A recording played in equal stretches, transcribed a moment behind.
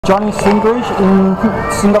Johnny Singlish in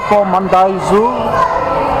Singapore Mandai Zoo,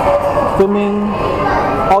 filming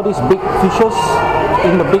all these big fishes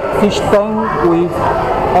in the big fish tank with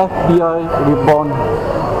FBI Reborn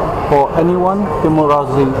for anyone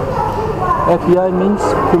BABErazzi. FBI means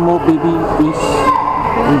female baby is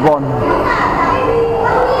reborn.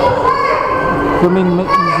 Filming made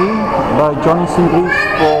easy by Johnny Singlish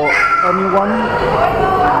for anyone,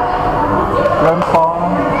 grandpa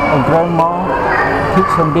and grandma,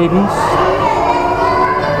 kids and babies,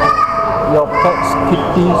 your pets,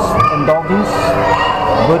 kitties and doggies,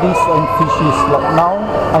 birdies and fishies. Like now,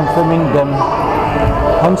 I'm filming them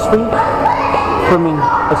handsfree, filming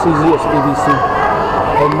as easy as ABC,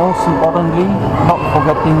 and most importantly, not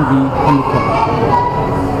forgetting the handicap.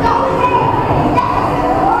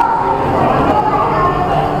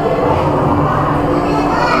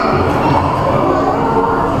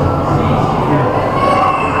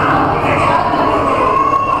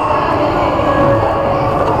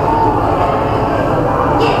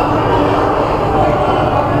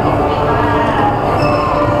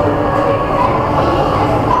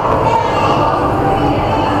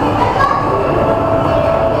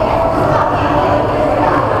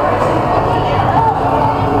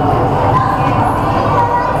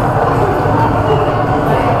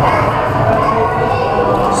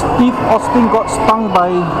 Austin got stung by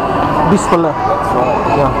this fella.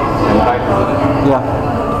 Yeah. Yeah.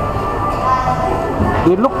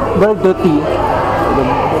 They look very dirty.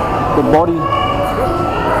 The body.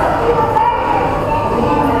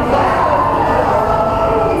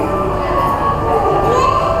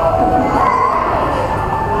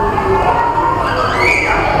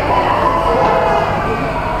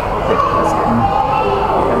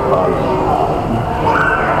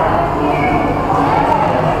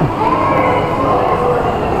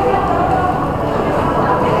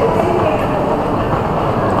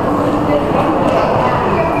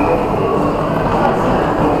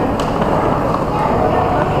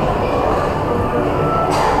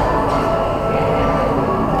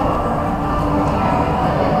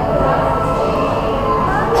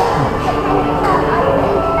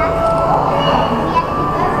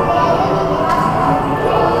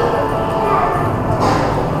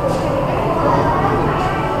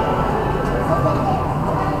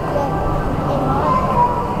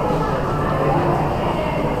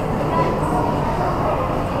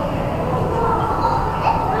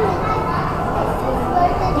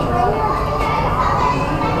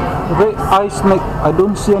 Red eye snake. I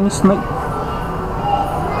don't see any snake.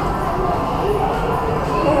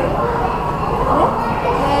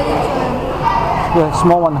 Yeah,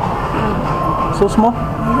 small one. So small?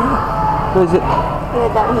 Where is it?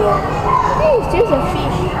 Yeah, down here. Hey, it's just a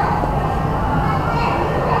fish.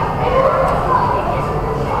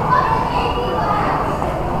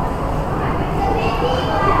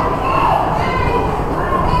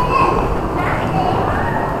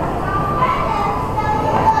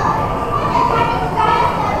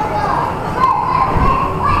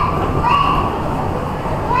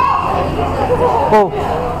 Oh,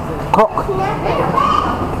 croc.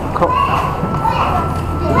 Croc.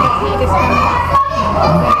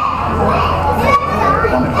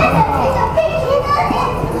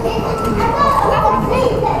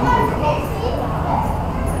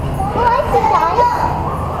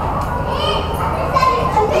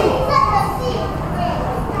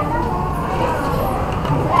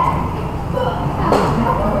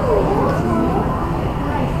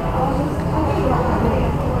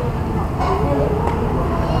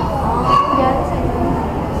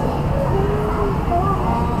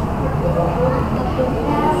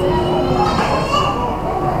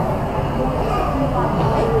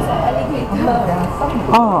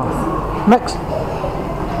 Ah, Max,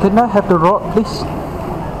 can I have the rod, please?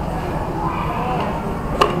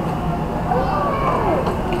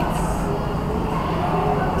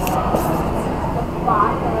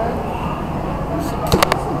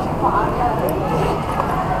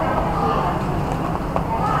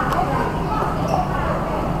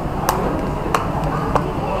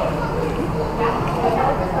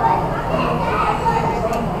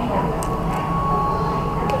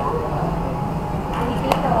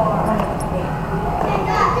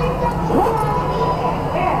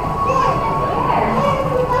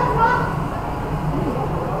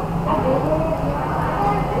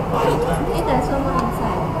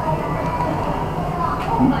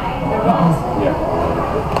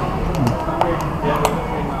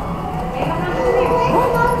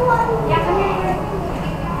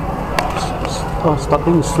 Oh,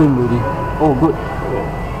 starting to swim already. Oh, good.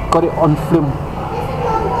 Got it on film.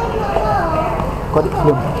 Got it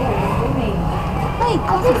film. His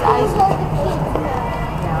eyes.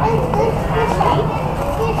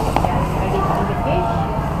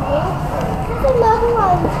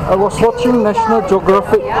 I was watching National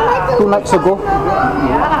Geographic 2 nights ago. This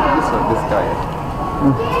guy.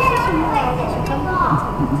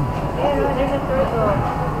 There's a turtle.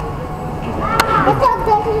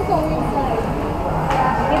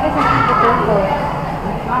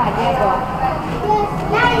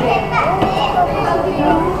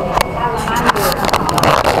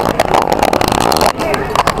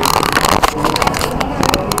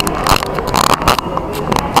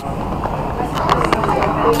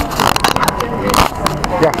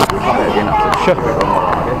 Yeah, sure.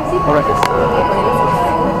 Alright.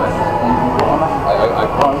 I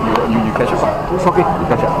you catch up. It's okay. You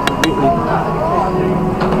catch up.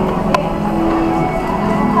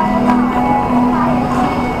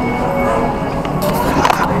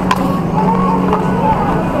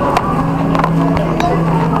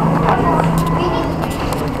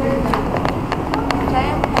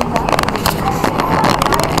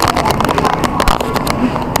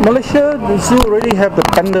 Malaysia, the zoo already have the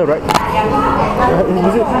panda, right?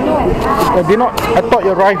 Is it? They not. I thought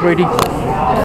you arrived already.